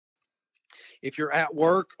If you're at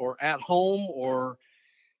work or at home or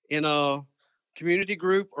in a community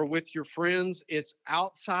group or with your friends, it's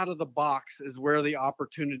outside of the box is where the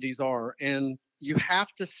opportunities are. And you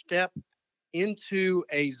have to step into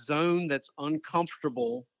a zone that's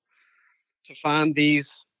uncomfortable to find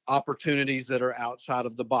these opportunities that are outside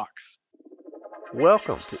of the box.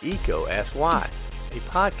 Welcome to ECO Ask Why, a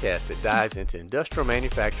podcast that dives into industrial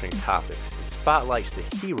manufacturing topics and spotlights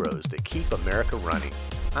the heroes that keep America running.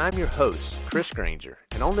 I'm your host, Chris Granger,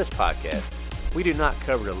 and on this podcast, we do not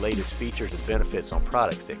cover the latest features and benefits on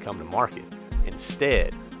products that come to market.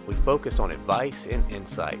 Instead, we focus on advice and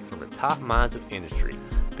insight from the top minds of industry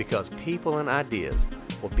because people and ideas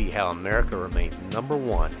will be how America remains number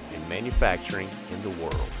one in manufacturing in the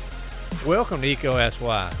world. Welcome to ECO Ask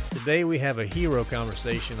Why. Today we have a hero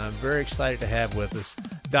conversation I'm very excited to have with us,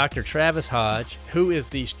 Dr. Travis Hodge, who is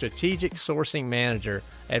the Strategic Sourcing Manager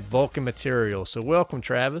at Vulcan Materials. So welcome,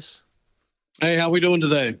 Travis. Hey, how we doing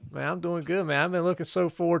today? Man, I'm doing good, man. I've been looking so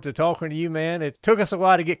forward to talking to you, man. It took us a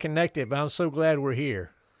while to get connected, but I'm so glad we're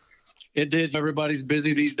here. It did. Everybody's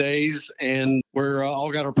busy these days, and we're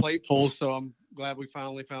all got our plate full, so I'm glad we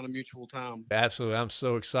finally found a mutual time. Absolutely. I'm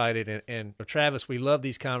so excited. And Travis, we love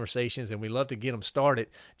these conversations, and we love to get them started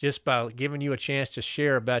just by giving you a chance to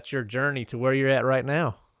share about your journey to where you're at right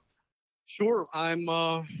now. Sure.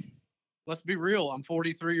 Let's be real, I'm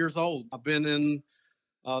 43 years old. I've been in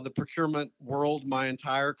the procurement world my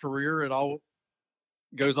entire career. It all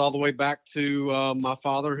goes all the way back to my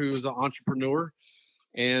father, who was an entrepreneur,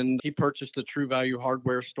 and he purchased a True Value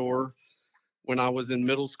hardware store when I was in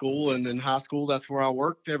middle school, and in high school. That's where I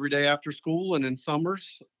worked every day after school, and in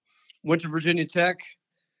summers. Went to Virginia Tech,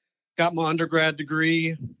 got my undergrad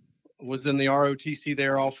degree, was in the ROTC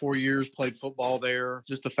there all 4 years, played football there.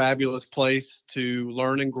 Just a fabulous place to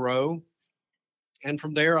learn and grow. And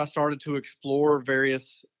from there, I started to explore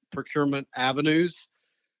various procurement avenues.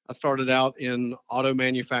 I started out in auto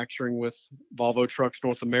manufacturing with Volvo Trucks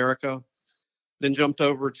North America, then jumped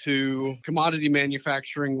over to commodity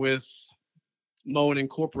manufacturing with Moen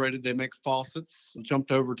Incorporated. They make faucets.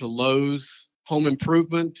 Jumped over to Lowe's Home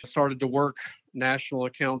Improvement, started to work national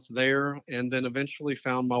accounts there, and then eventually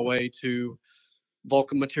found my way to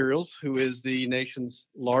Vulcan Materials, who is the nation's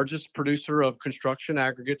largest producer of construction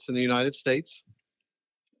aggregates in the United States,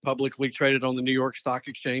 publicly traded on the New York Stock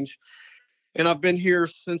Exchange. And I've been here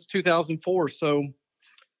since 2004. So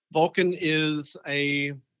Vulcan is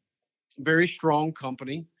a very strong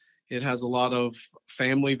company. It has a lot of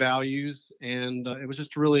family values, and it was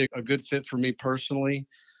just really a good fit for me personally,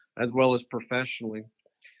 as well as professionally.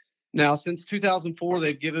 Now, since 2004,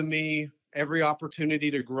 they've given me every opportunity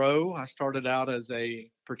to grow. I started out as a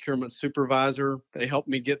procurement supervisor. They helped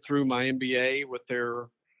me get through my MBA with their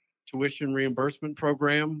tuition reimbursement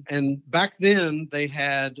program. And back then, they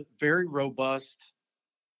had very robust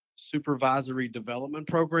supervisory development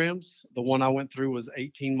programs. The one I went through was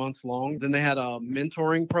 18 months long. Then they had a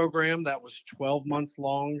mentoring program that was 12 months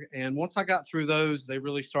long. And once I got through those, they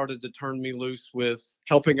really started to turn me loose with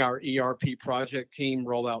helping our ERP project team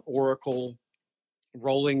roll out Oracle,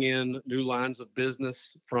 rolling in new lines of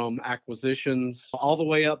business from acquisitions, all the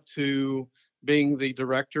way up to being the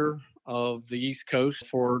director of the East Coast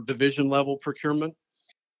for division level procurement.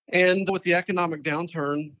 And with the economic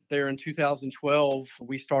downturn there in 2012,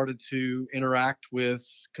 we started to interact with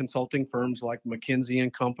consulting firms like McKinsey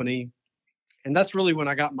and Company. And that's really when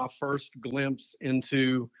I got my first glimpse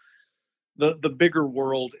into the bigger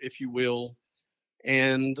world, if you will.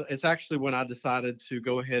 And it's actually when I decided to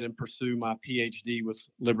go ahead and pursue my PhD with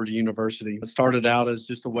Liberty University. It started out as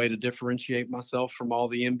just a way to differentiate myself from all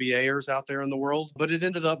the MBAers out there in the world, but it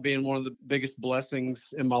ended up being one of the biggest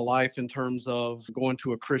blessings in my life in terms of going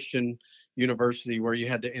to a Christian university where you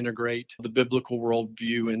had to integrate the biblical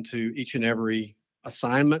worldview into each and every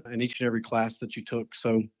assignment and each and every class that you took.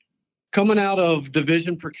 So coming out of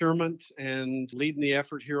division procurement and leading the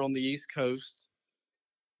effort here on the East Coast,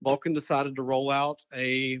 Vulcan decided to roll out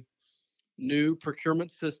a new procurement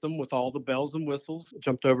system with all the bells and whistles.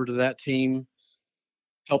 Jumped over to that team,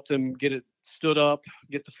 helped them get it stood up,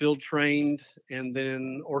 get the field trained, and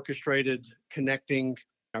then orchestrated connecting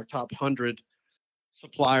our top 100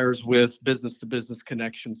 suppliers with business-to-business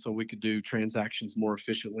connections so we could do transactions more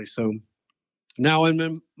efficiently. So now I'm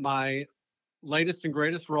in my latest and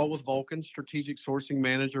greatest role with Vulcan, Strategic Sourcing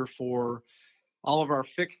Manager for all of our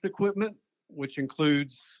fixed equipment, which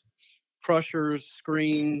includes crushers,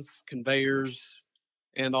 screens, conveyors,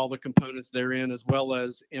 and all the components therein, as well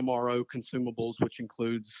as MRO consumables, which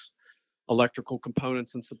includes electrical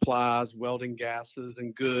components and supplies, welding gases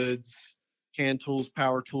and goods, hand tools,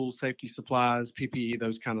 power tools, safety supplies, PPE,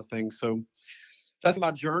 those kind of things. So That's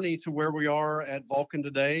my journey to where we are at Vulcan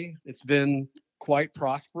today. It's been quite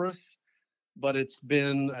prosperous, but it's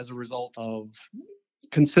been as a result of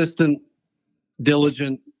consistent,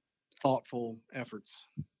 diligent, thoughtful efforts.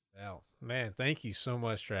 Wow, man, thank you so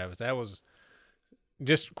much, Travis. That was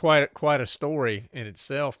just quite a story in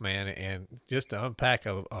itself, man. And just to unpack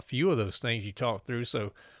a few of those things you talked through.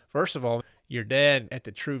 So, first of all, your dad at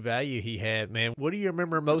the True Value he had, man. What do you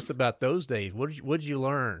remember most about those days? What did you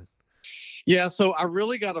learn? Yeah, so I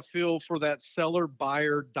really got a feel for that seller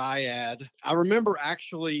buyer dyad. I remember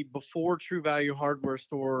actually before True Value Hardware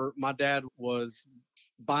Store, my dad was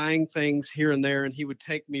buying things here and there, and he would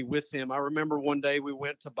take me with him. I remember one day we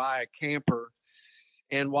went to buy a camper,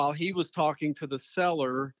 and while he was talking to the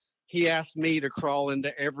seller, he asked me to crawl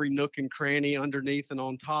into every nook and cranny underneath and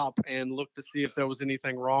on top and look to see if there was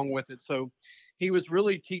anything wrong with it. So he was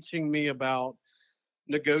really teaching me about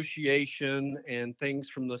negotiation and things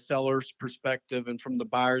from the seller's perspective and from the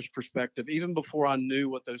buyer's perspective, even before I knew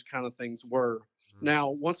what those kind of things were. Now,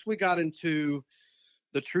 once we got into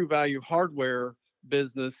the True Value Hardware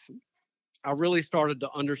business, I really started to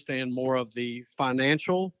understand more of the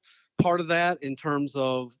financial part of that in terms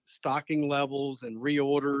of stocking levels and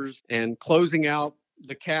reorders and closing out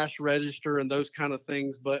the cash register and those kind of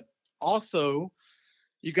things. But also,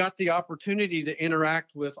 you got the opportunity to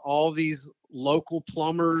interact with all these local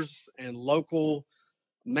plumbers and local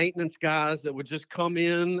maintenance guys that would just come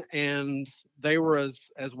in, and they were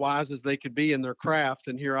as wise as they could be in their craft.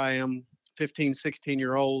 And here I am, 15,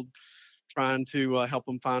 16-year-old, trying to help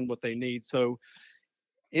them find what they need. So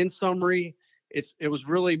in summary, it was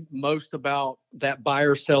really most about that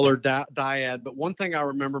buyer seller dyad. But one thing I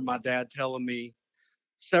remember my dad telling me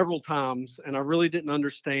several times, and I really didn't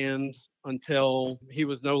understand until he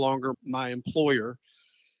was no longer my employer.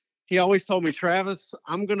 He always told me, Travis,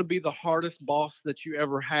 I'm going to be the hardest boss that you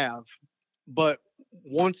ever have. But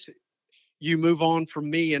once you move on from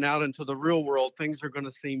me and out into the real world, things are going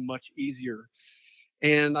to seem much easier.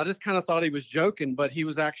 And I just kind of thought he was joking, but he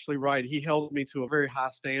was actually right. He held me to a very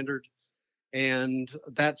high standard. And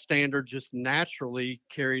that standard just naturally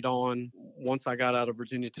carried on once I got out of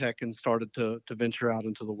Virginia Tech and started to venture out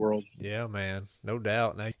into the world. Yeah, man, no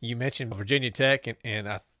doubt. Now, you mentioned Virginia Tech,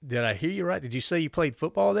 and did I hear you right? Did you say you played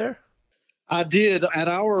football there? I did. At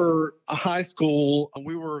our high school,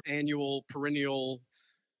 we were annual perennial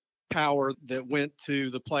power that went to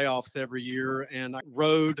the playoffs every year. And I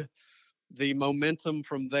rode the momentum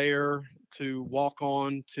from there to walk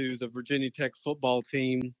on to the Virginia Tech football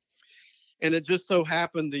team. And it just so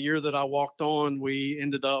happened the year that I walked on, we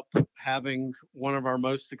ended up having one of our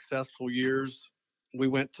most successful years. We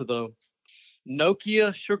went to the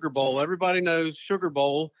Nokia Sugar Bowl. Everybody knows Sugar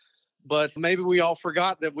Bowl, but maybe we all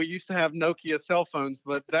forgot that we used to have Nokia cell phones,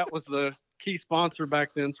 but that was the key sponsor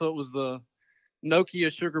back then. So it was the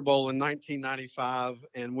Nokia Sugar Bowl in 1995,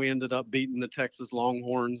 and we ended up beating the Texas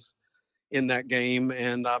Longhorns in that game.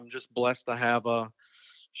 And I'm just blessed to have a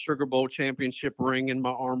Sugar Bowl championship ring in my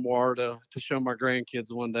armoire to show my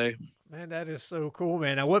grandkids one day. Man, that is so cool,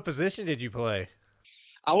 man. Now, what position did you play?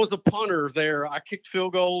 I was a punter there. I kicked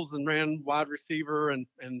field goals and ran wide receiver and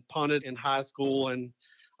punted in high school. And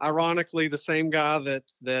ironically, the same guy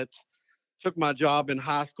that took my job in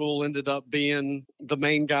high school ended up being the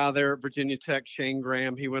main guy there at Virginia Tech, Shane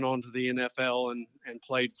Graham. He went on to the NFL and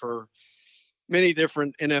played for many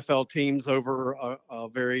different NFL teams over a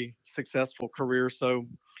very successful career. So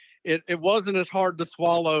it wasn't as hard to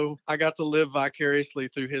swallow. I got to live vicariously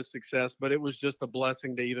through his success, but it was just a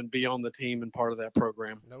blessing to even be on the team and part of that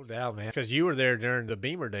program. No doubt, man. Because you were there during the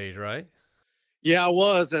Beamer days, right? Yeah, I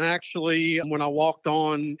was. And actually, when I walked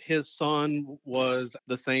on, his son was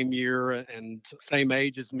the same year and same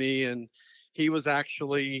age as me. And he was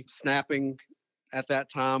actually snapping at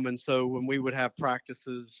that time. And so when we would have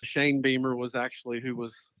practices, Shane Beamer was actually who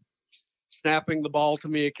was snapping the ball to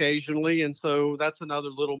me occasionally. And so that's another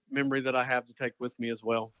little memory that I have to take with me as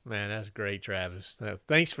well. Man, that's great, Travis.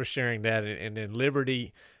 Thanks for sharing that. And then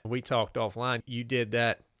Liberty, we talked offline. You did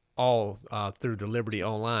that all through the Liberty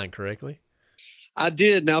Online, correctly? I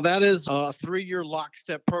did. Now, that is a 3-year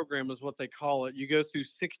lockstep program is what they call it. You go through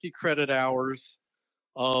 60 credit hours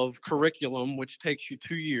of curriculum, which takes you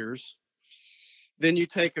 2 years. Then you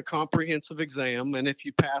take a comprehensive exam, and if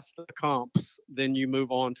you pass the comps, then you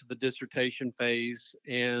move on to the dissertation phase.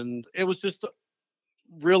 And it was just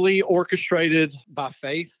really orchestrated by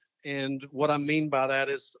faith. And what I mean by that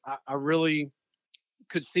is I really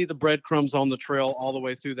could see the breadcrumbs on the trail all the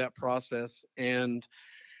way through that process. And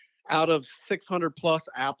out of 600 plus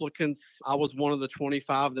applicants, I was one of the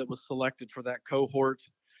 25 that was selected for that cohort.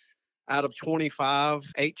 Out of 25,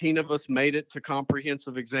 18 of us made it to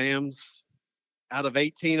comprehensive exams. Out of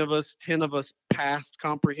 18 of us, 10 of us passed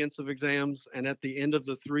comprehensive exams. And at the end of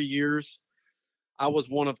the 3 years, I was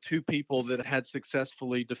one of two people that had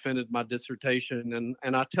successfully defended my dissertation.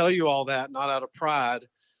 And I tell you all that not out of pride,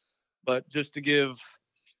 but just to give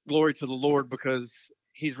glory to the Lord, because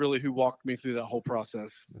he's really who walked me through that whole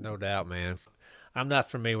process. No doubt, man. I'm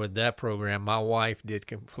not familiar with that program. My wife did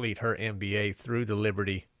complete her MBA through the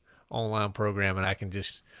Liberty online program, and I can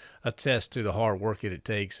just attest to the hard work that it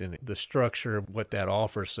takes and the structure of what that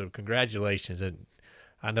offers. So congratulations. And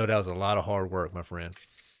I know that was a lot of hard work, my friend.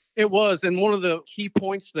 It was. And one of the key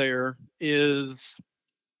points there is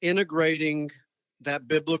integrating that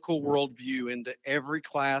biblical worldview into every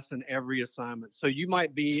class and every assignment. So you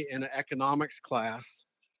might be in an economics class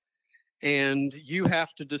and you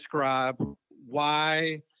have to describe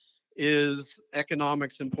why is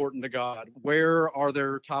economics important to God? Where are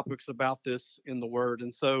there topics about this in the Word?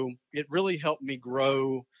 And so it really helped me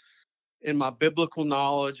grow in my biblical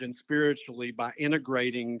knowledge and spiritually by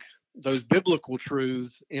integrating those biblical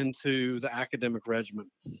truths into the academic regimen.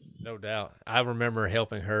 No doubt. I remember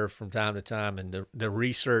helping her from time to time, and the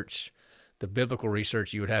research, the biblical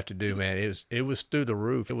research you would have to do, man, it was through the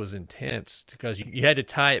roof. It was intense because you had to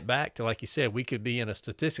tie it back to, like you said, we could be in a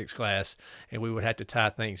statistics class and we would have to tie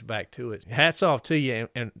things back to it. Hats off to you.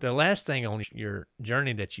 And the last thing on your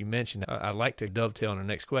journey that you mentioned, I'd like to dovetail on the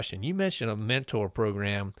next question. You mentioned a mentor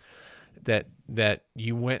program that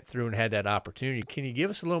you went through and had that opportunity. Can you give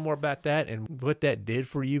us a little more about that and what that did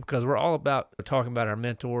for you? Because we're all about talking about our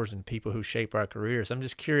mentors and people who shape our careers. I'm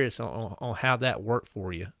just curious on how that worked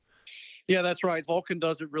for you. Yeah, that's right. Vulcan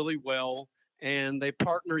does it really well, and they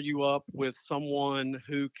partner you up with someone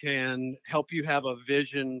who can help you have a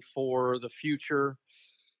vision for the future.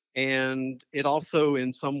 And it also,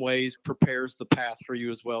 in some ways, prepares the path for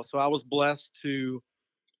you as well. So I was blessed to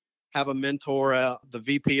have a mentor, the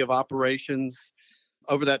VP of operations.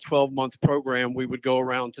 Over that 12-month program, we would go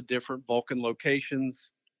around to different Vulcan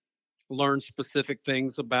locations, learn specific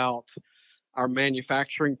things about our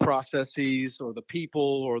manufacturing processes or the people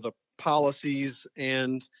or the policies.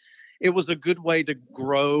 And it was a good way to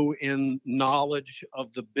grow in knowledge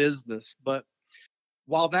of the business. But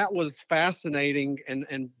while that was fascinating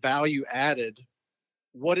and value added,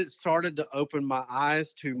 what it started to open my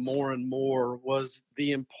eyes to more and more was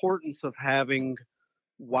the importance of having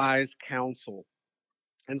wise counsel.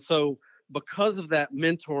 And so, because of that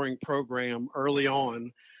mentoring program early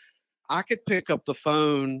on, I could pick up the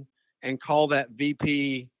phone and call that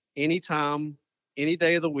VP anytime, any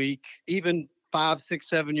day of the week, even 5, 6,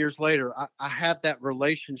 7 years later. I had that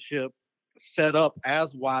relationship set up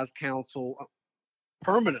as wise counsel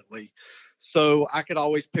permanently. So I could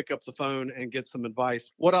always pick up the phone and get some advice.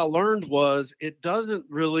 What I learned was it doesn't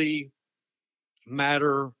really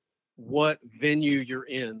matter what venue you're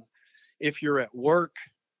in. If you're at work,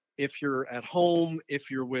 if you're at home, if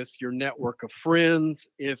you're with your network of friends,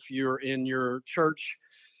 if you're in your church,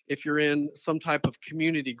 if you're in some type of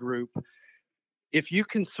community group, if you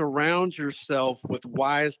can surround yourself with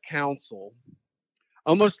wise counsel,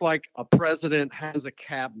 almost like a president has a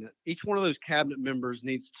cabinet, each one of those cabinet members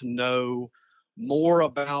needs to know more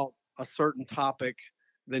about a certain topic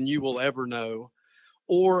than you will ever know,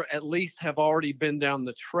 or at least have already been down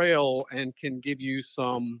the trail and can give you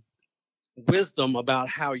some wisdom about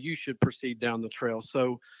how you should proceed down the trail.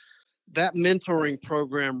 So that mentoring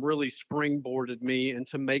program really springboarded me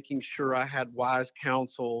into making sure I had wise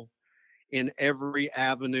counsel in every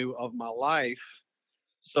avenue of my life.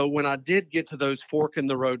 So when I did get to those fork in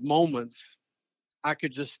the road moments, I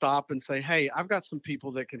could just stop and say, hey, I've got some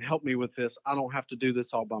people that can help me with this. I don't have to do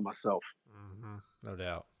this all by myself. Mm-hmm. No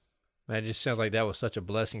doubt. Man, it just sounds like that was such a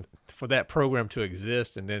blessing for that program to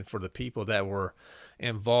exist, and then for the people that were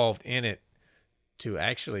involved in it to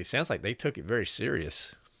actually, sounds like they took it very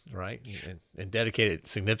serious, right? And dedicated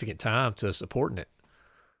significant time to supporting it.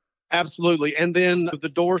 Absolutely. And then the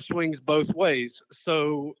door swings both ways.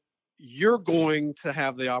 So you're going to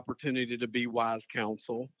have the opportunity to be wise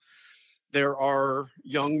counsel. There are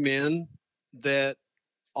young men that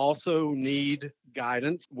also need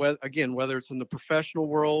guidance, whether it's in the professional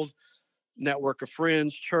world, network of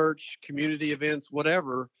friends, church, community events,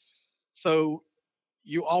 whatever. So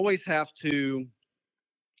you always have to,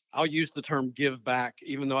 I'll use the term give back,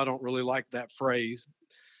 even though I don't really like that phrase.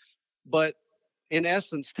 But in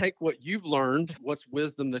essence, take what you've learned, what's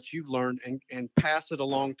wisdom that you've learned, and pass it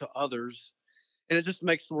along to others. And it just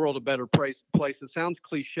makes the world a better place. It sounds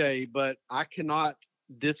cliche, but I cannot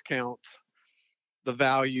discount the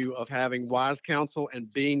value of having wise counsel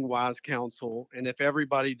and being wise counsel. And if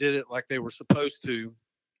everybody did it like they were supposed to,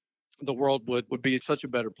 the world would be such a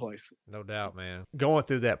better place. No doubt, man. Going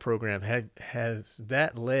through that program, has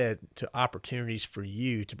that led to opportunities for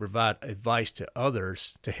you to provide advice to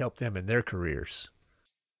others to help them in their careers?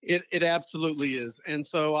 It absolutely is. And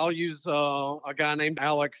so I'll use a guy named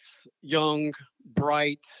Alex, young,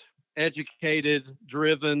 bright, educated,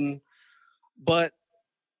 driven, but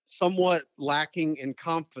somewhat lacking in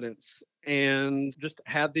confidence, and just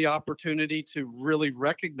had the opportunity to really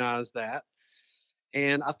recognize that.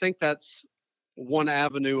 And I think that's one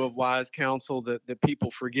avenue of wise counsel that people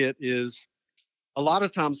forget is a lot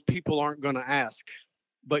of times people aren't going to ask,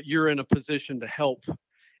 but you're in a position to help.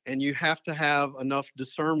 And you have to have enough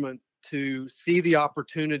discernment to see the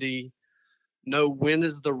opportunity, know when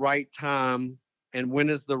is the right time and when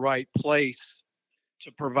is the right place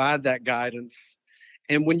to provide that guidance.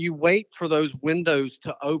 And when you wait for those windows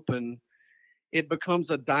to open, it becomes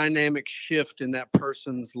a dynamic shift in that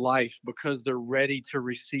person's life because they're ready to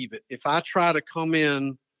receive it. If I try to come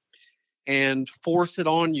in and force it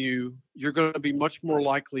on you, you're going to be much more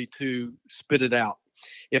likely to spit it out.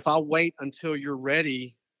 If I wait until you're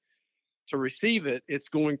ready to receive it, it's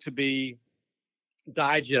going to be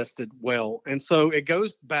digested well. And so it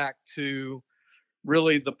goes back to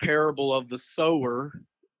really the parable of the sower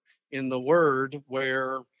in the word,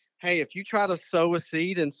 where, hey, if you try to sow a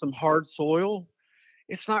seed in some hard soil,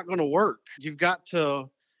 it's not going to work. You've got to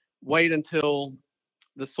wait until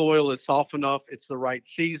the soil is soft enough, it's the right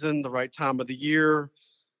season, the right time of the year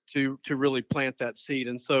to really plant that seed.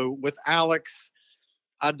 And so with Alex,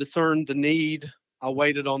 I discerned the need. I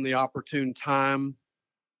waited on the opportune time,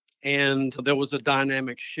 and there was a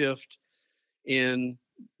dynamic shift in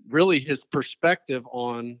really his perspective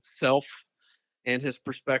on self and his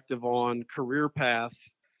perspective on career path,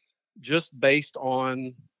 just based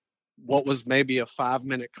on what was maybe a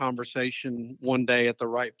 5-minute conversation one day at the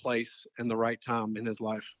right place and the right time in his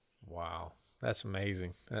life. Wow, that's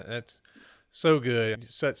amazing. That's so good.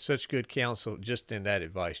 Such good counsel just in that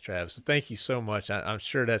advice, Travis. So thank you so much. I'm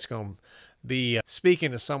sure that's going to be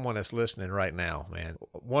speaking to someone that's listening right now, man.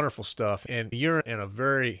 Wonderful stuff. And you're in a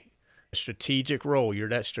very strategic role. You're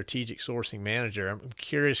that strategic sourcing manager. I'm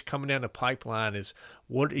curious, coming down the pipeline, is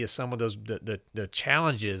what is some of those the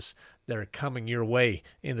challenges that are coming your way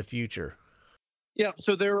in the future? Yeah,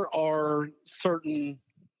 so there are certain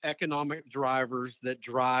economic drivers that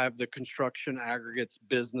drive the construction aggregates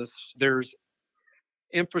business. There's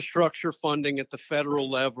infrastructure funding at the federal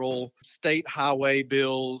level, state highway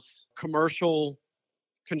bills, commercial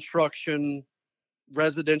construction,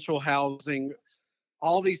 residential housing.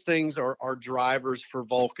 All these things are drivers for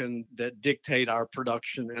Vulcan that dictate our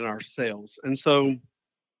production and our sales. And so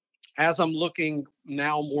as I'm looking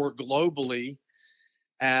now more globally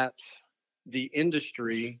at the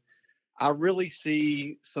industry, I really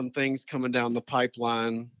see some things coming down the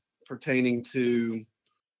pipeline pertaining to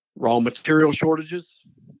raw material shortages,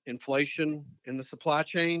 inflation in the supply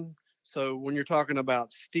chain. So when you're talking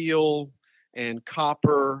about steel and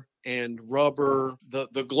copper and rubber,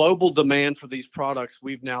 the global demand for these products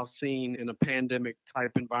we've now seen in a pandemic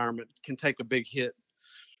type environment can take a big hit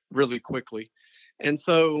really quickly. And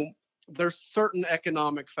so there's certain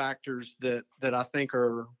economic factors that I think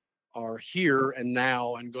are here and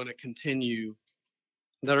now and going to continue,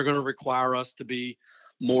 that are going to require us to be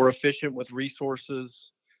more efficient with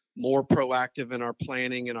resources, more proactive in our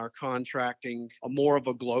planning and our contracting, a more of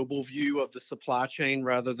a global view of the supply chain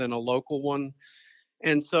rather than a local one.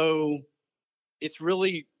 And so it's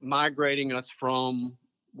really migrating us from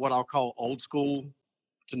what I'll call old school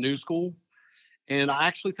to new school. And I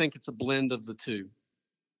actually think it's a blend of the two.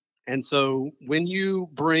 And so when you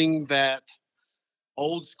bring that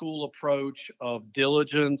old school approach of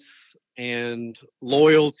diligence and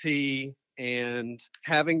loyalty and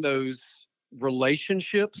having those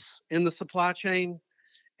relationships in the supply chain,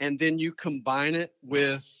 and then you combine it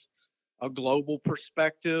with a global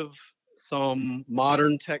perspective, some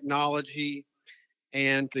modern technology,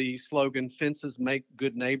 and the slogan, fences make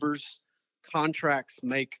good neighbors, contracts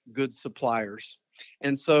make good suppliers.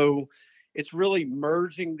 And so it's really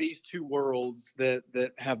merging these two worlds that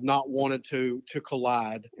have not wanted to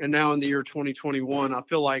collide. And now in the year 2021, I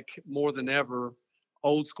feel like more than ever,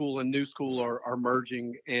 old school and new school are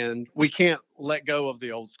merging, and we can't let go of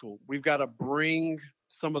the old school. We've got to bring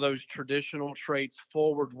some of those traditional traits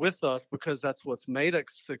forward with us because that's what's made us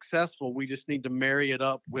successful. We just need to marry it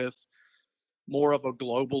up with more of a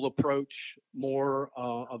global approach, more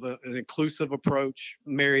of an inclusive approach,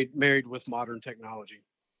 married with modern technology.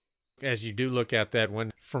 As you do look at that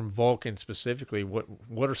one from Vulcan specifically,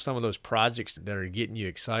 what are some of those projects that are getting you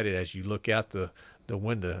excited as you look out the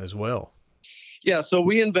window as well? Yeah, so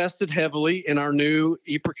we invested heavily in our new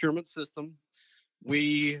e-procurement system.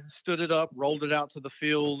 We stood it up, rolled it out to the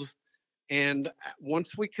field, and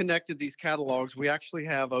once we connected these catalogs, we actually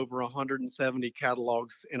have over 170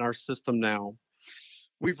 catalogs in our system now.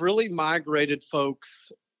 We've really migrated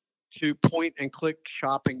folks to point and click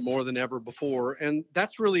shopping more than ever before, and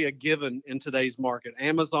that's really a given in today's market.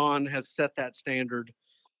 Amazon has set that standard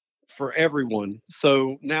for everyone.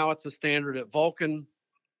 So now it's a standard at Vulcan.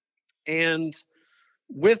 And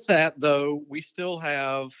with that, though, we still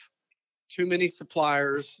have too many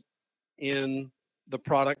suppliers in the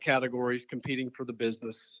product categories competing for the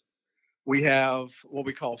business. We have what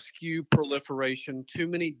we call SKU proliferation, too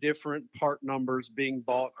many different part numbers being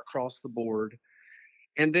bought across the board.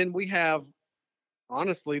 And then we have,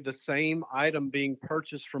 honestly, the same item being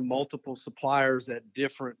purchased from multiple suppliers at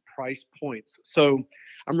different price points. So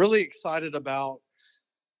I'm really excited about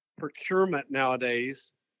procurement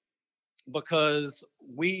nowadays because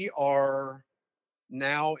we are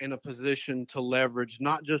now in a position to leverage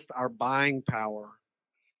not just our buying power,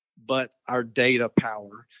 but our data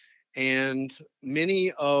power. And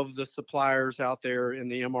many of the suppliers out there in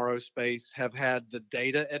the MRO space have had the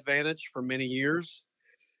data advantage for many years.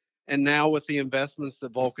 And now with the investments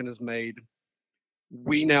that Vulcan has made,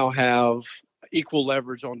 we now have equal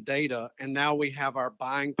leverage on data. And now we have our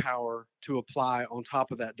buying power to apply on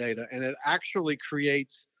top of that data. And it actually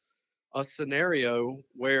creates a scenario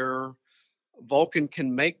where Vulcan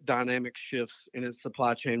can make dynamic shifts in its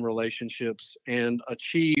supply chain relationships and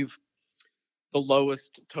achieve the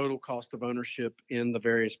lowest total cost of ownership in the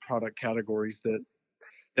various product categories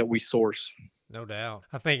that we source. No doubt.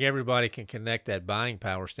 I think everybody can connect that buying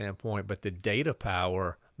power standpoint, but the data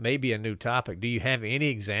power may be a new topic. Do you have any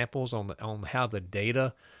examples on how the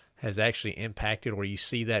data has actually impacted, or you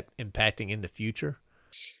see that impacting in the future?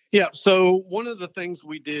 Yeah. So one of the things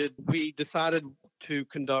we did, we decided to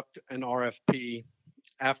conduct an RFP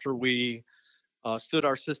after we stood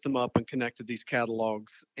our system up and connected these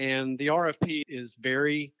catalogs. And the RFP is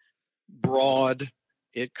very broad.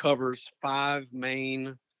 It covers 5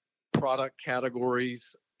 main product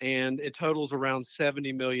categories, and it totals around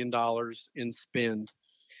 $70 million in spend.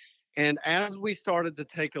 And as we started to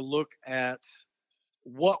take a look at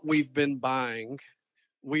what we've been buying,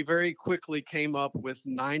 we very quickly came up with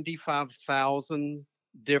 95,000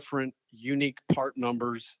 different unique part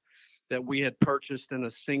numbers that we had purchased in a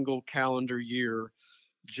single calendar year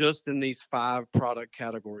just in these 5 product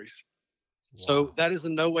categories. Wow. So that is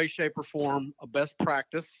in no way, shape, or form a best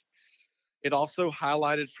practice. It also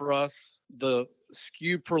highlighted for us the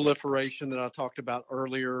SKU proliferation that I talked about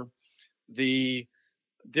earlier, the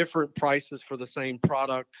different prices for the same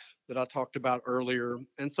product that I talked about earlier.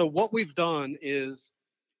 And so what we've done is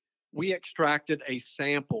we extracted a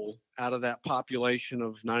sample out of that population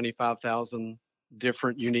of 95,000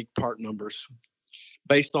 different unique part numbers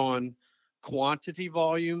based on quantity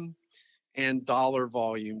volume and dollar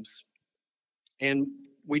volumes. And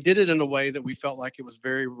we did it in a way that we felt like it was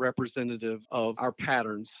very representative of our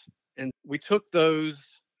patterns. And we took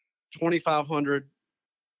those 2,500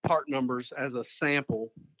 part numbers as a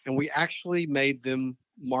sample, and we actually made them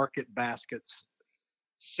market baskets,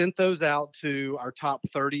 sent those out to our top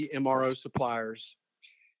 30 MRO suppliers,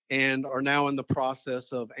 and are now in the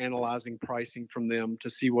process of analyzing pricing from them to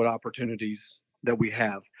see what opportunities that we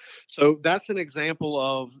have. So that's an example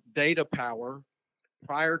of data power.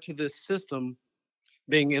 Prior to this system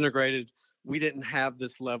being integrated, we didn't have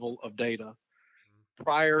this level of data.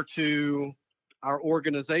 Prior to our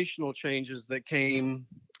organizational changes that came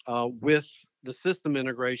with the system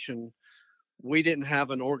integration, we didn't have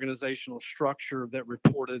an organizational structure that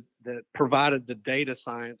provided the data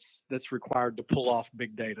science that's required to pull off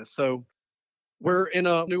big data. So we're in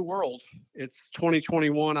a new world. It's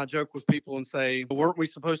 2021. I joke with people and say, weren't we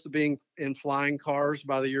supposed to be in flying cars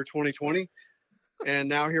by the year 2020? And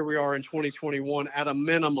now here we are in 2021. At a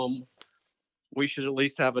minimum, we should at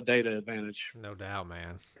least have a data advantage. No doubt,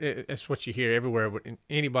 man. It's what you hear everywhere.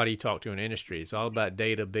 Anybody you talk to in the industry, it's all about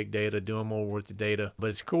data, big data, doing more with the data.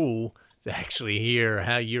 But it's cool to actually hear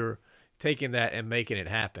how you're taking that and making it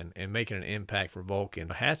happen and making an impact for Vulcan.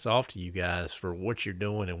 Hats off to you guys for what you're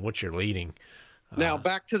doing and what you're leading. Now,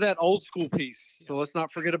 back to that old school piece. So let's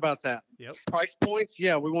not forget about that. Yep. Price points.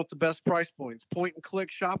 Yeah, we want the best price points. Point and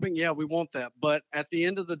click shopping. Yeah, we want that. But at the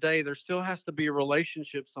end of the day, there still has to be a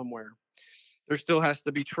relationship somewhere. There still has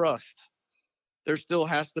to be trust. There still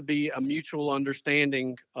has to be a mutual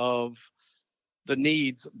understanding of the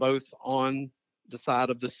needs, both on the side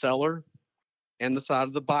of the seller and the side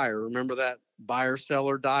of the buyer. Remember that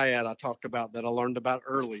buyer-seller dyad I talked about that I learned about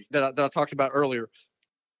that I talked about earlier.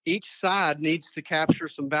 Each side needs to capture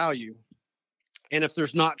some value. And if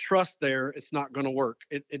there's not trust there, it's not going to work.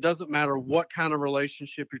 It doesn't matter what kind of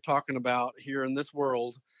relationship you're talking about here in this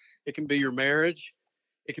world. It can be your marriage,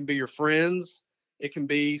 it can be your friends, it can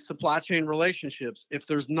be supply chain relationships. If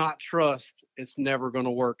there's not trust, it's never going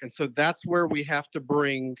to work. And so that's where we have to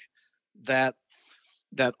bring that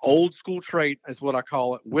old school trait, is what I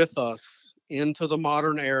call it, with us into the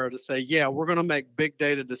modern era to say, yeah, we're going to make big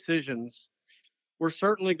data decisions. We're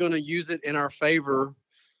certainly going to use it in our favor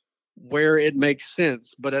where it makes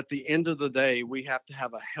sense. But at the end of the day, we have to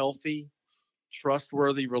have a healthy,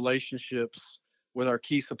 trustworthy relationships with our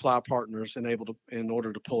key supply partners in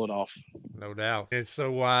order to pull it off. No doubt. It's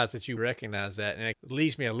so wise that you recognize that. And it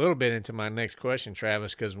leads me a little bit into my next question,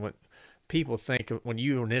 Travis, because when people think, when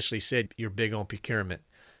you initially said you're big on procurement,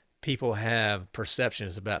 people have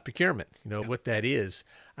perceptions about procurement, what that is.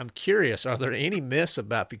 I'm curious, are there any myths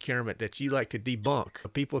about procurement that you like to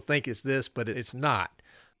debunk? People think it's this, but it's not.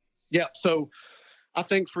 Yeah. So I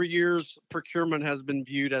think for years, procurement has been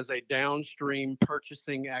viewed as a downstream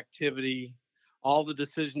purchasing activity. All the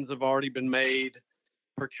decisions have already been made.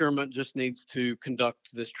 Procurement just needs to conduct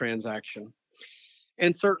this transaction.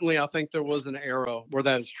 And certainly, I think there was an era where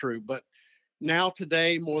that is true. But now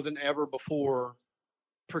today, more than ever before,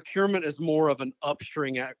 procurement is more of an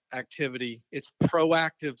upstream activity. It's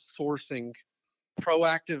proactive sourcing,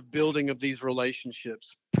 proactive building of these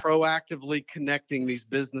relationships, proactively connecting these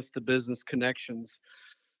business to business connections.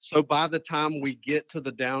 So by the time we get to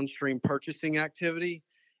the downstream purchasing activity,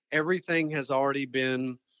 everything has already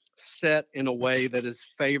been set in a way that is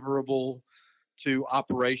favorable to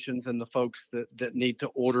operations and the folks that need to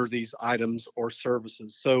order these items or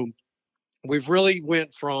services. So we've really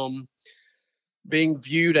went from being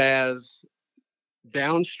viewed as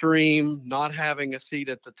downstream, not having a seat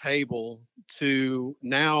at the table, to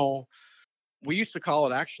now, we used to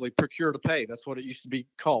call it actually procure to pay. That's what it used to be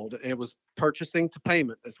called. It was purchasing to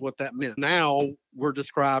payment. That's what that meant. Now we're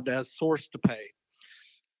described as source to pay,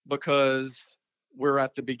 because we're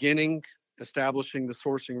at the beginning establishing the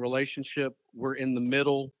sourcing relationship. We're in the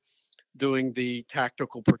middle doing the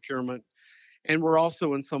tactical procurement. And we're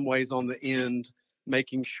also in some ways on the end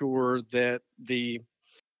making sure that the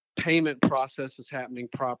payment process is happening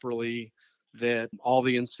properly, that all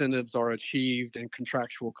the incentives are achieved and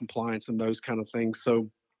contractual compliance and those kind of things. So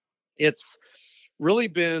it's really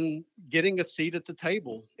been getting a seat at the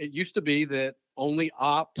table. It used to be that only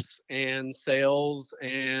ops and sales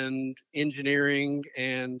and engineering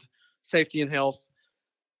and safety and health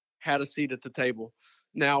had a seat at the table.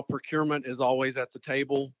 Now procurement is always at the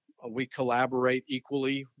table. We collaborate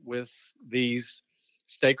equally with these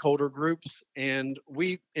stakeholder groups, and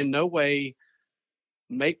we in no way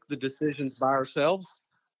make the decisions by ourselves,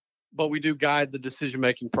 but we do guide the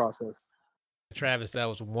decision-making process. Travis, that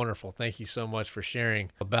was wonderful. Thank you so much for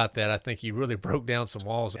sharing about that. I think you really broke down some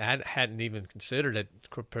walls. I hadn't even considered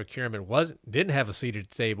that procurement didn't have a seat at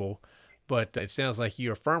the table, but it sounds like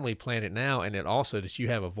you are firmly planted now, and it also that you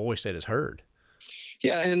have a voice that is heard.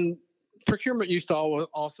 Yeah, and procurement used to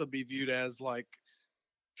also be viewed as like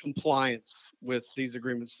compliance with these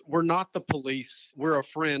agreements. We're not the police. We're a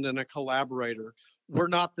friend and a collaborator. We're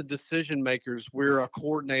not the decision makers. We're a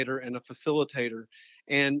coordinator and a facilitator.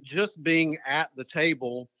 And just being at the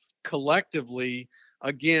table collectively,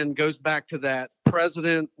 again, goes back to that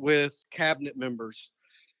president with cabinet members.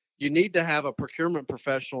 You need to have a procurement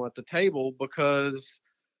professional at the table because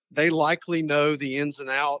they likely know the ins and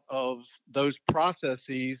out of those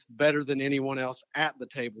processes better than anyone else at the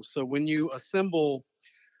table. So when you assemble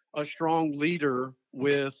a strong leader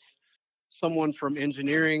with someone from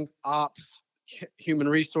engineering, ops, human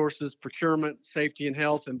resources, procurement, safety and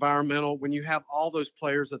health, environmental, when you have all those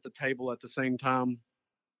players at the table at the same time,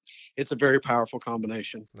 it's a very powerful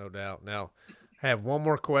combination. No doubt. Now, I have one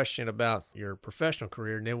more question about your professional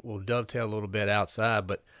career, and then we'll dovetail a little bit outside.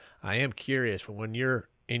 But I am curious, when you're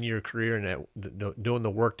in your career and doing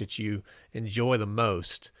the work that you enjoy the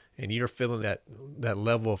most, and you're feeling that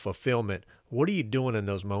level of fulfillment, what are you doing in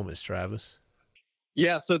those moments, Travis?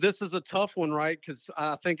 Yeah, so this is a tough one, right? Because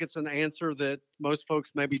I think it's an answer that most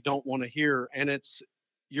folks maybe don't want to hear, and it's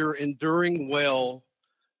you're enduring well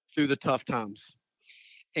through the tough times.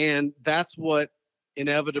 And that's what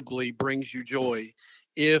inevitably brings you joy.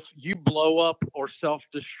 If you blow up or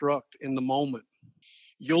self-destruct in the moment,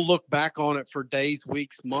 you'll look back on it for days,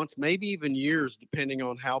 weeks, months, maybe even years, depending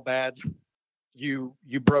on how bad you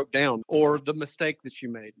broke down or the mistake that you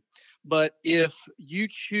made. But if you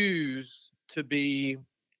choose to be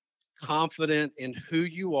confident in who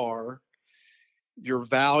you are, your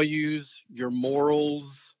values, your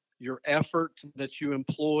morals, your effort that you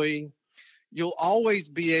employ, you'll always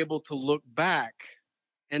be able to look back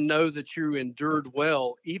and know that you endured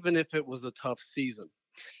well, even if it was a tough season.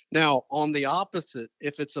 Now, on the opposite,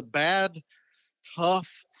 if it's a bad, tough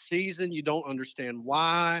season, you don't understand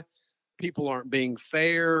why, people aren't being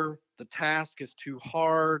fair, the task is too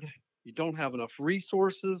hard, you don't have enough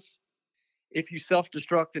resources. If you self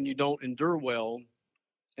destruct and you don't endure well,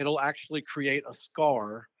 it'll actually create a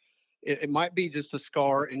scar. It might be just a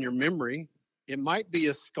scar in your memory, it might be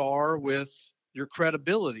a scar with your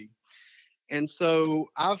credibility. And so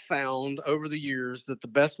I've found over the years that the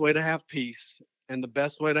best way to have peace and the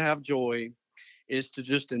best way to have joy is to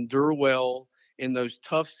just endure well in those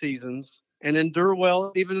tough seasons and endure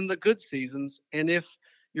well even in the good seasons. And if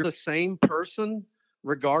you're the same person,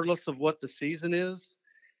 regardless of what the season is,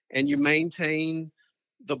 and you maintain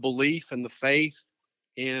the belief and the faith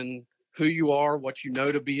in who you are, what you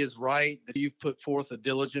know to be is right, that you've put forth a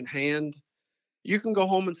diligent hand, you can go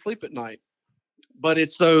home and sleep at night. But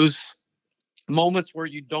it's those moments where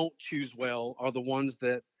you don't choose well are the ones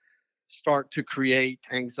that start to create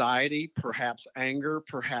anxiety, perhaps anger,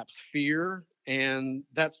 perhaps fear. And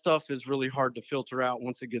that stuff is really hard to filter out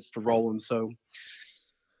once it gets to rolling. So,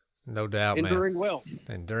 no doubt, man. enduring well.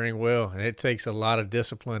 Enduring well. And it takes a lot of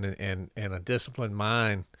discipline and a disciplined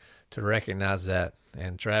mind to recognize that.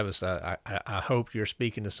 And Travis, I hope you're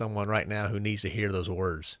speaking to someone right now who needs to hear those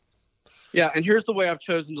words. Yeah. And here's the way I've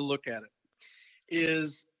chosen to look at it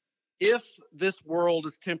is, if this world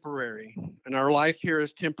is temporary and our life here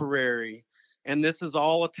is temporary, and this is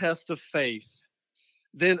all a test of faith,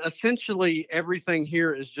 then essentially everything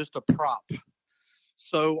here is just a prop.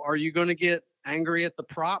 So are you going to get angry at the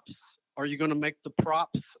props? Are you going to make the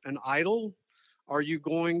props an idol? Are you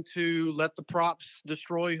going to let the props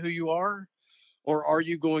destroy who you are? Or are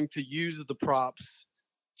you going to use the props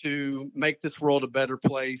to make this world a better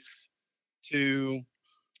place, to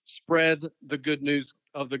spread the good news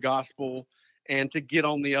of the gospel, and to get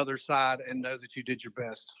on the other side and know that you did your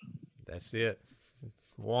best? That's it.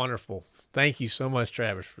 Wonderful. Thank you so much,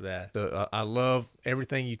 Travis, for that. I love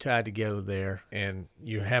everything you tied together there, and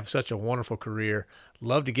you have such a wonderful career.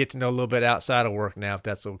 Love to get to know a little bit outside of work now, if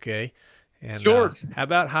that's okay. And Sure. How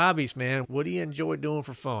about hobbies, man? What do you enjoy doing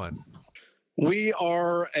for fun? We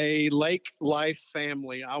are a lake life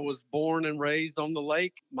family. I was born and raised on the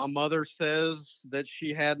lake. My mother says that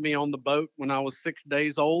she had me on the boat when I was 6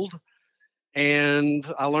 days old, and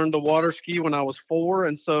I learned to water ski when I was 4.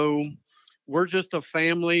 And so we're just a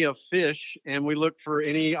family of fish, and we look for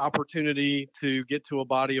any opportunity to get to a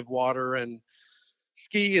body of water and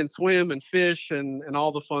ski and swim and fish and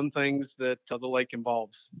all the fun things that the lake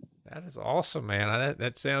involves. That is awesome, man.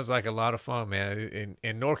 That sounds like a lot of fun, man.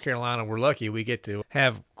 In North Carolina, we're lucky we get to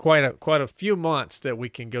have quite a few months that we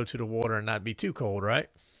can go to the water and not be too cold, right?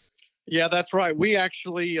 Yeah, that's right. We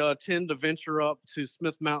actually tend to venture up to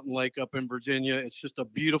Smith Mountain Lake up in Virginia. It's just a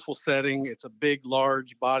beautiful setting. It's a big,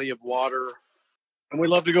 large body of water, and we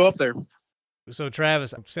love to go up there. So,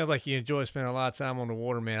 Travis, it sounds like you enjoy spending a lot of time on the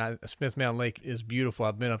water, man. Smith Mountain Lake is beautiful.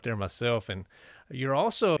 I've been up there myself, and you're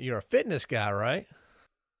a fitness guy, right?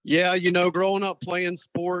 Yeah, growing up playing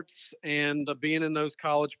sports and being in those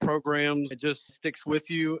college programs, it just sticks with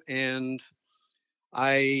you. And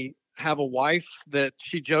I have a wife that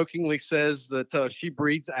she jokingly says that she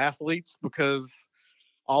breeds athletes, because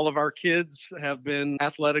all of our kids have been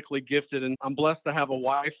athletically gifted. And I'm blessed to have a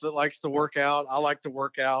wife that likes to work out. I like to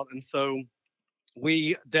work out. And so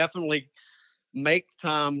we definitely make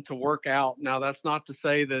time to work out. Now, that's not to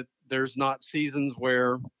say that there's not seasons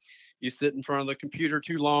where you sit in front of the computer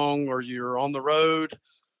too long, or you're on the road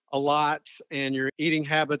a lot and your eating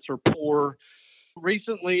habits are poor.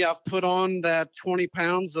 Recently, I've put on that 20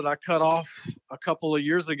 pounds that I cut off a couple of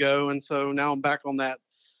years ago. And so now I'm back on that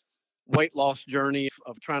weight loss journey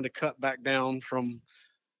of trying to cut back down from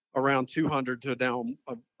around 200 to down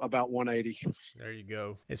about 180. There you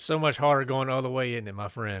go. It's so much harder going the other way, isn't it, my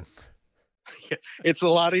friend? It's a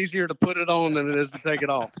lot easier to put it on than it is to take it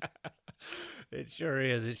off. It sure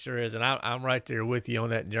is. It sure is. And I'm right there with you on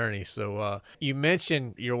that journey. So you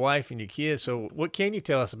mentioned your wife and your kids. So what can you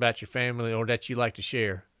tell us about your family, or that you like to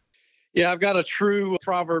share? Yeah, I've got a true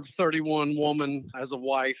Proverbs 31 woman as a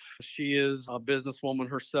wife. She is a businesswoman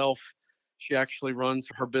herself. She actually runs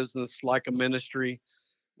her business like a ministry.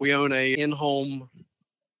 We own a in-home,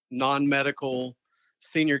 non-medical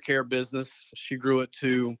senior care business. She grew it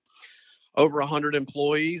to over 100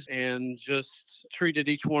 employees and just treated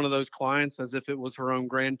each one of those clients as if it was her own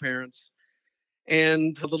grandparents.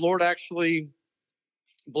 And the Lord actually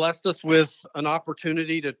blessed us with an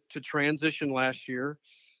opportunity to transition last year.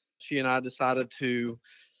 She and I decided to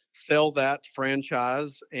sell that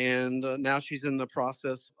franchise, and now she's in the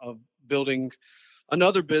process of building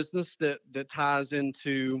another business that ties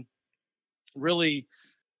into really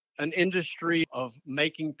an industry of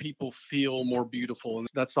making people feel more beautiful. And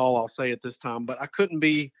that's all I'll say at this time. But I couldn't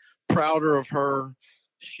be prouder of her.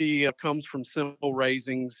 She comes from simple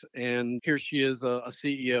raisings, and here she is, a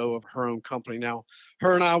CEO of her own company. Now,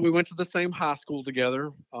 her and I, we went to the same high school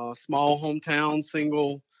together, small hometown,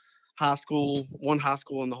 single high school, one high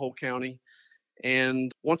school in the whole county.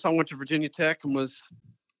 And once I went to Virginia Tech and was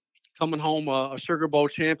coming home a Sugar Bowl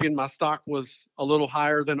champion, my stock was a little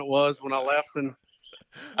higher than it was when I left. And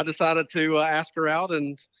I decided to ask her out,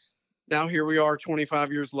 and now here we are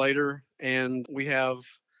 25 years later, and we have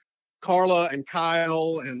Carla and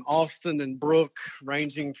Kyle and Austin and Brooke,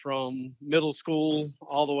 ranging from middle school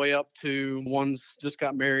all the way up to one's just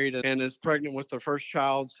got married and is pregnant with their first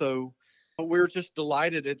child. So we're just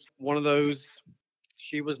delighted. It's one of those,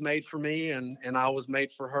 she was made for me and I was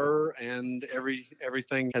made for her, and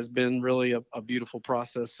everything has been really a beautiful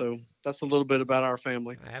process. So that's a little bit about our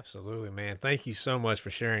family. Absolutely, man. Thank you so much for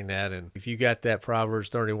sharing that. And if you got that Proverbs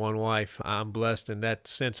 31 wife, I'm blessed in that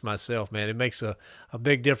sense myself, man. It makes a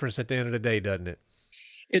big difference at the end of the day, doesn't it?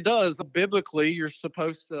 It does. Biblically, you're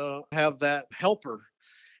supposed to have that helper,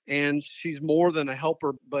 and she's more than a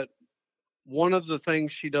helper. But one of the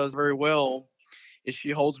things she does very well is she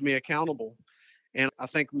holds me accountable. And I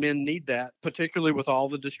think men need that, particularly with all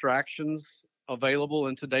the distractions available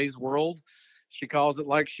in today's world. She calls it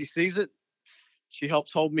like she sees it. She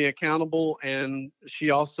helps hold me accountable, and she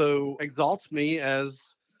also exalts me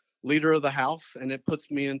as leader of the house. And it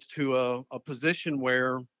puts me into a position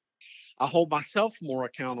where I hold myself more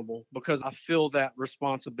accountable because I feel that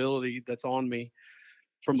responsibility that's on me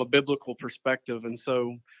from a biblical perspective. And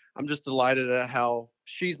so I'm just delighted at how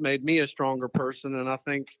she's made me a stronger person. And I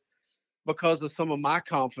think because of some of my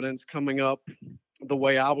confidence coming up the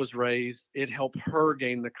way I was raised, it helped her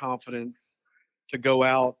gain the confidence to go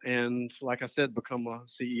out and, like I said, become a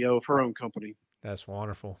CEO of her own company. That's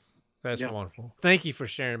wonderful. That's wonderful. Thank you for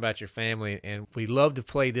sharing about your family. And we love to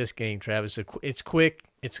play this game, Travis. It's quick.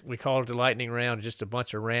 We call it the lightning round, just a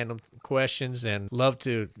bunch of random questions, and love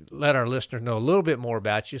to let our listeners know a little bit more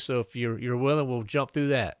about you. So if you're willing, we'll jump through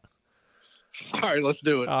that. All right, let's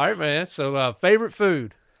do it. All right, man. So favorite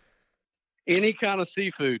food? Any kind of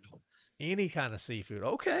seafood. Any kind of seafood.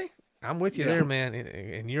 Okay. I'm with you there, man.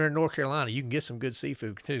 And you're in North Carolina. You can get some good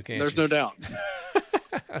seafood too, can't There's you? no doubt.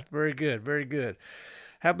 Very good. Very good.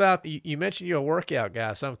 How about, you mentioned you're a workout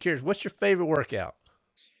guy, so I'm curious, what's your favorite workout?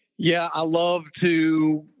 Yeah, I love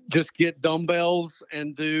to just get dumbbells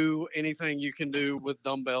and do anything you can do with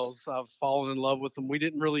dumbbells. I've fallen in love with them. We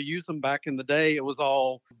didn't really use them back in the day. It was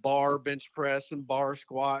all bar bench press and bar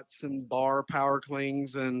squats and bar power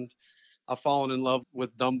cleans, and I've fallen in love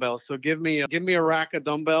with dumbbells. So give me a rack of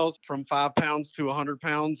dumbbells from 5 pounds to 100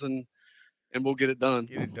 pounds, and we'll get it done.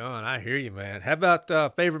 Get it done. I hear you, man. How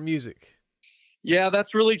about favorite music? Yeah,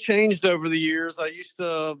 that's really changed over the years. I used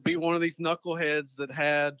to be one of these knuckleheads that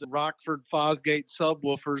had Rockford Fosgate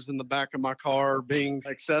subwoofers in the back of my car being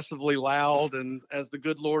excessively loud. And as the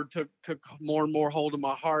good Lord took more and more hold of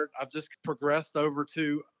my heart, I've just progressed over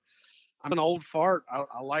to, I'm an old fart.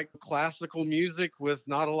 I like classical music with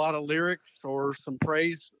not a lot of lyrics, or some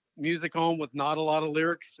praise music on with not a lot of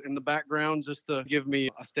lyrics in the background, just to give me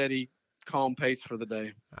a steady, calm pace for the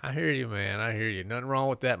day. I hear you, man. I hear you. Nothing wrong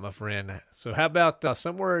with that, my friend. So how about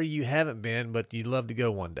somewhere you haven't been, but you'd love to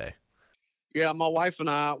go one day? Yeah, my wife and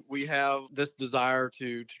I, we have this desire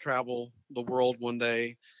to travel the world one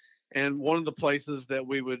day. And one of the places that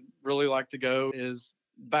we would really like to go is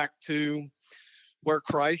back to where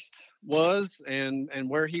Christ was and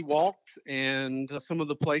where he walked, and some of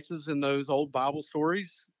the places in those old Bible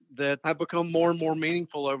stories that have become more and more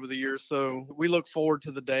meaningful over the years. So we look forward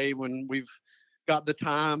to the day when we've got the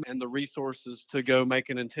time and the resources to go make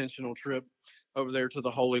an intentional trip over there to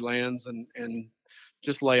the Holy Lands and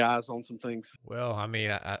just lay eyes on some things. Well, I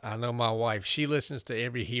mean, I know my wife, she listens to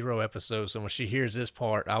every Hero episode. So when she hears this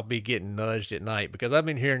part, I'll be getting nudged at night because I've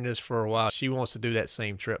been hearing this for a while. She wants to do that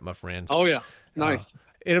same trip, my friend. Oh, yeah. Nice.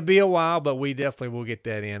 It'll be a while, but we definitely will get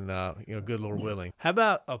that in, good Lord willing. How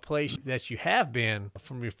about a place that you have been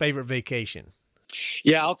from your favorite vacation?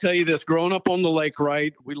 Yeah, I'll tell you this. Growing up on the lake,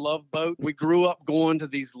 right, we love boat. We grew up going to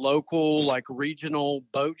these local, like regional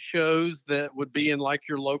boat shows that would be in like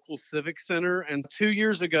your local civic center. And 2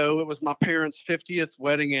 years ago, it was my parents' 50th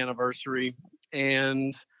wedding anniversary.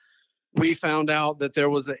 And we found out that there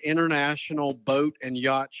was an international boat and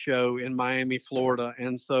yacht show in Miami, Florida.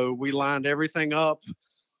 And so we lined everything up.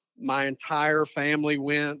 My entire family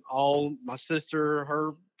went, all my sister,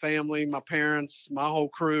 her family, my parents, my whole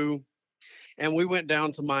crew. And we went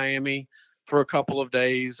down to Miami for a couple of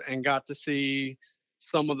days and got to see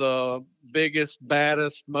some of the biggest,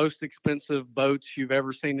 baddest, most expensive boats you've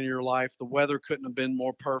ever seen in your life. The weather couldn't have been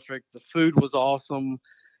more perfect. The food was awesome.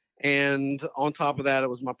 And on top of that, it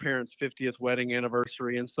was my parents' 50th wedding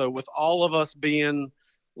anniversary. And so, with all of us being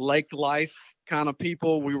lake life kind of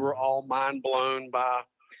people, we were all mind blown by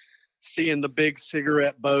seeing the big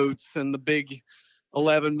cigarette boats and the big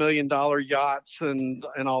 $11 million yachts and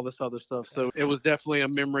all this other stuff. So it was definitely a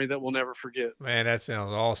memory that we'll never forget. Man, that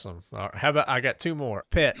sounds awesome. All right, how about I got two more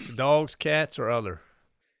pets, dogs, cats, or other?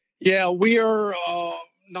 Yeah, we are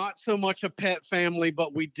not so much a pet family,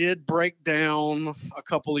 but we did break down a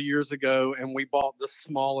couple of years ago and we bought the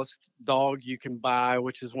smallest dog you can buy,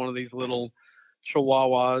 which is one of these little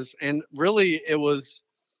chihuahuas. And really, it was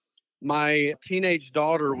my teenage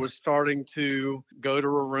daughter was starting to go to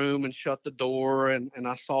her room and shut the door, and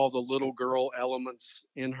I saw the little girl elements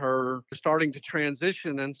in her starting to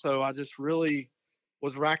transition. And so I just really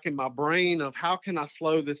was racking my brain of how can I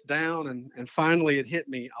slow this down? And finally it hit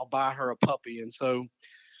me, I'll buy her a puppy. And so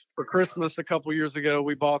for Christmas a couple years ago,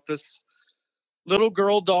 we bought this little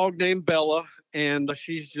girl dog named Bella, and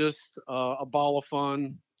she's just a ball of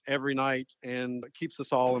fun every night and keeps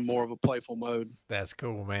us all in more of a playful mode. That's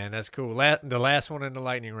cool, man. That's cool. The last one in the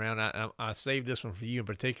lightning round, I saved this one for you in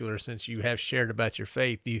particular since you have shared about your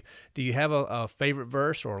faith. Do you have a favorite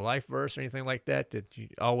verse or a life verse or anything like that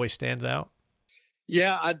always stands out?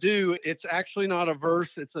 Yeah, I do. It's actually not a verse,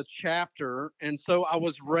 it's a chapter. And so I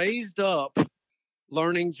was raised up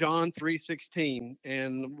learning John 3:16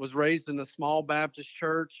 and was raised in a small Baptist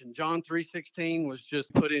church, and John 3:16 was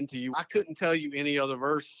just put into you. I couldn't tell you any other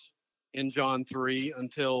verse in John 3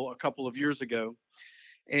 until a couple of years ago.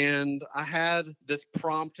 And I had this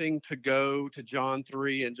prompting to go to John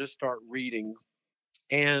 3 and just start reading.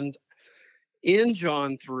 And in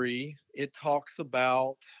John 3, it talks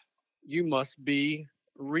about you must be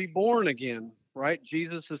reborn again, right?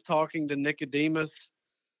 Jesus is talking to Nicodemus.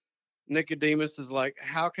 Nicodemus is like,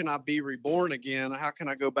 how can I be reborn again? How can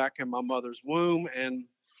I go back in my mother's womb? And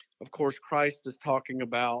of course, Christ is talking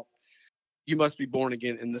about you must be born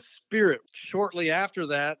again in the spirit. Shortly after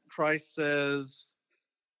that, Christ says,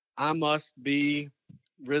 I must be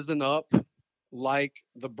risen up like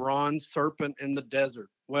the bronze serpent in the desert.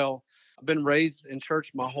 Well, I've been raised in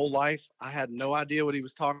church my whole life. I had no idea what he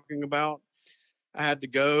was talking about. I had to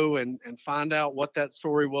go and find out what that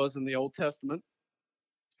story was in the Old Testament.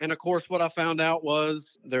 And of course, what I found out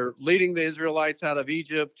was they're leading the Israelites out of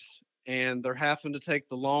Egypt and they're having to take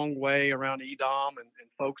the long way around Edom, and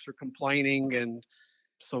folks are complaining, and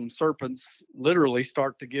some serpents literally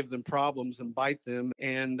start to give them problems and bite them.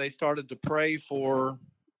 And they started to pray for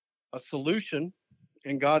a solution.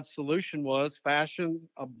 And God's solution was fashion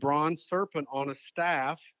a bronze serpent on a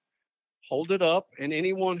staff, hold it up, and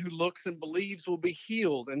anyone who looks and believes will be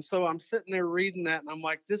healed. And so I'm sitting there reading that and I'm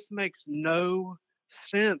like, this makes no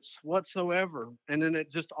sense whatsoever. And then it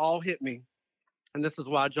just all hit me. And this is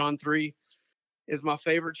why John 3 is my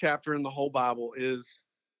favorite chapter in the whole Bible. Is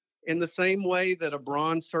in the same way that a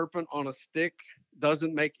bronze serpent on a stick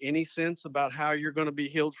doesn't make any sense about how you're going to be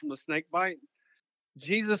healed from the snake bite,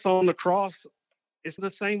 Jesus on the cross is the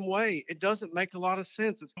same way. It doesn't make a lot of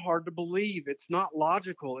sense. It's hard to believe. It's not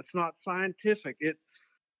logical. It's not scientific.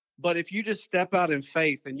 But if you just step out in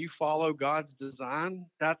faith and you follow God's design,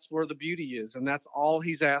 that's where the beauty is. And that's all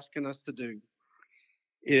he's asking us to do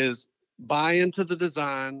is buy into the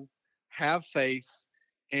design, have faith,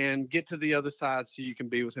 and get to the other side so you can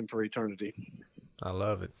be with him for eternity. I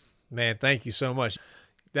love it. Man, thank you so much.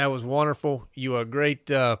 That was wonderful. You were a great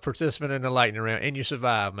participant in the lightning round, and you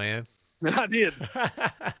survived, man. I did.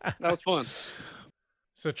 That was fun.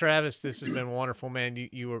 So, Travis, this has been wonderful, man.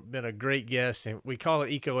 You have been a great guest, and we call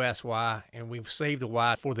it ECO Ask Why, and we've saved the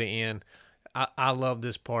why for the end. I love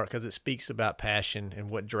this part because it speaks about passion and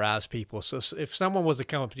what drives people. So if someone was to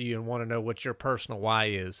come up to you and want to know what your personal why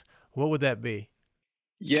is, what would that be?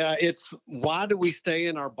 Yeah, it's why do we stay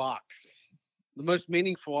in our box? The most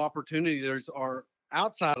meaningful opportunities are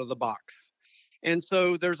outside of the box. And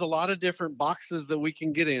so there's a lot of different boxes that we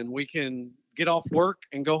can get in. We can get off work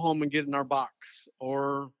and go home and get in our box,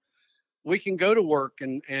 or we can go to work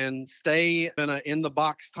and stay in the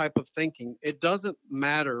box type of thinking. It doesn't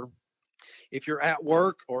matter if you're at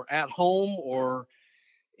work or at home or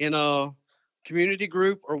in a community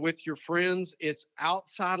group or with your friends. It's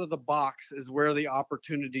outside of the box is where the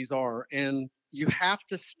opportunities are. And you have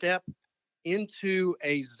to step into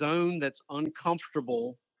a zone that's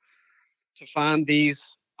uncomfortable to find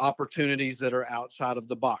these opportunities that are outside of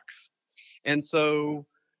the box. And so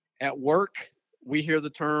at work, we hear the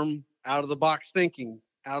term out of the box thinking,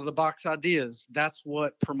 out of the box ideas. That's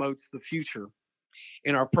what promotes the future.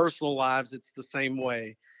 In our personal lives, it's the same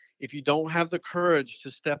way. If you don't have the courage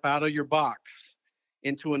to step out of your box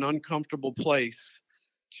into an uncomfortable place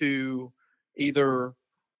to either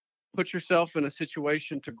put yourself in a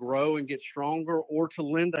situation to grow and get stronger or to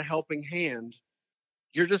lend a helping hand,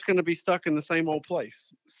 you're just going to be stuck in the same old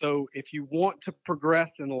place. So if you want to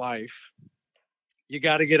progress in life, you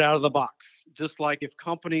got to get out of the box. Just like if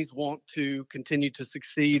companies want to continue to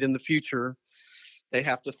succeed in the future, they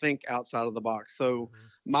have to think outside of the box. So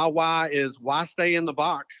my why is, why stay in the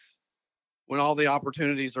box when all the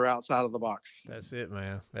opportunities are outside of the box? That's it,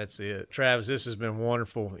 man. That's it. Travis, this has been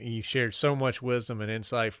wonderful. You've shared so much wisdom and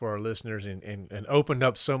insight for our listeners and opened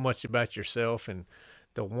up so much about yourself and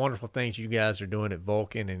the wonderful things you guys are doing at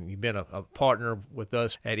Vulcan. And you've been a partner with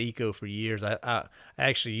us at ECO for years. I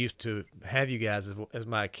actually used to have you guys as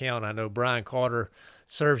my account. I know Brian Carter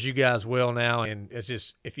serves you guys well now. And it's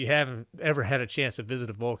just, if you haven't ever had a chance to visit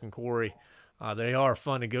a Vulcan quarry, they are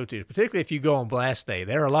fun to go to, particularly if you go on blast day.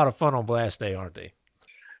 They're a lot of fun on blast day, aren't they?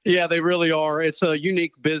 Yeah, they really are. It's a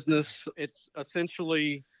unique business. It's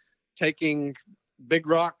essentially taking big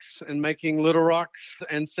rocks and making little rocks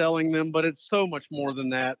and selling them, but it's so much more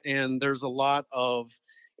than that. And there's a lot of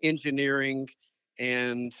engineering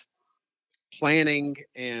and planning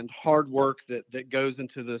and hard work that goes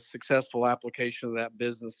into the successful application of that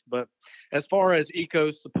business. But as far as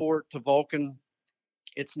ECO's support to Vulcan,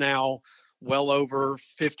 it's now well over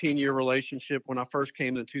 15-year relationship. When I first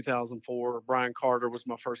came in 2004, Brian Carter was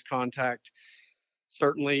my first contact.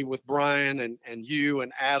 Certainly with Brian and you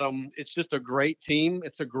and Adam, it's just a great team.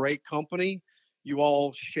 It's a great company. You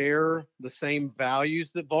all share the same values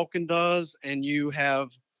that Vulcan does, and you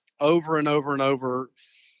have over and over and over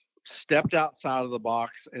stepped outside of the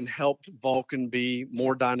box and helped Vulcan be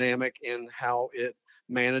more dynamic in how it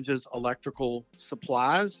manages electrical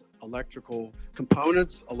supplies, electrical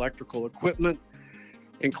components, electrical equipment,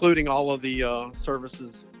 including all of the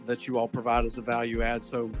services that you all provide as a value add.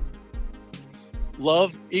 So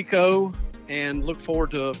love ECO and look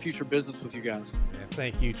forward to future business with you guys. Yeah,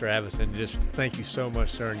 thank you, Travis, and just thank you so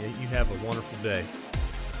much, sir. And you have a wonderful day.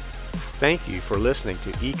 Thank you for listening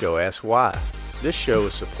to ECO Ask Why. This show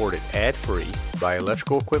is supported ad-free by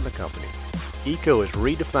Electrical Equipment Company. ECO is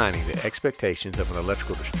redefining the expectations of an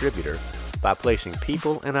electrical distributor by placing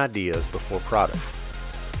people and ideas before products.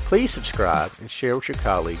 Please subscribe and share with your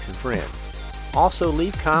colleagues and friends. Also,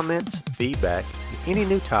 leave comments, feedback, and any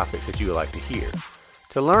new topics that you would like to hear.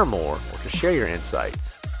 To learn more or to share your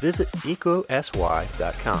insights, visit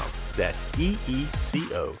ecosky.com. That's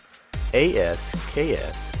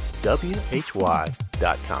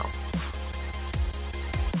EECOASKSWHY.com.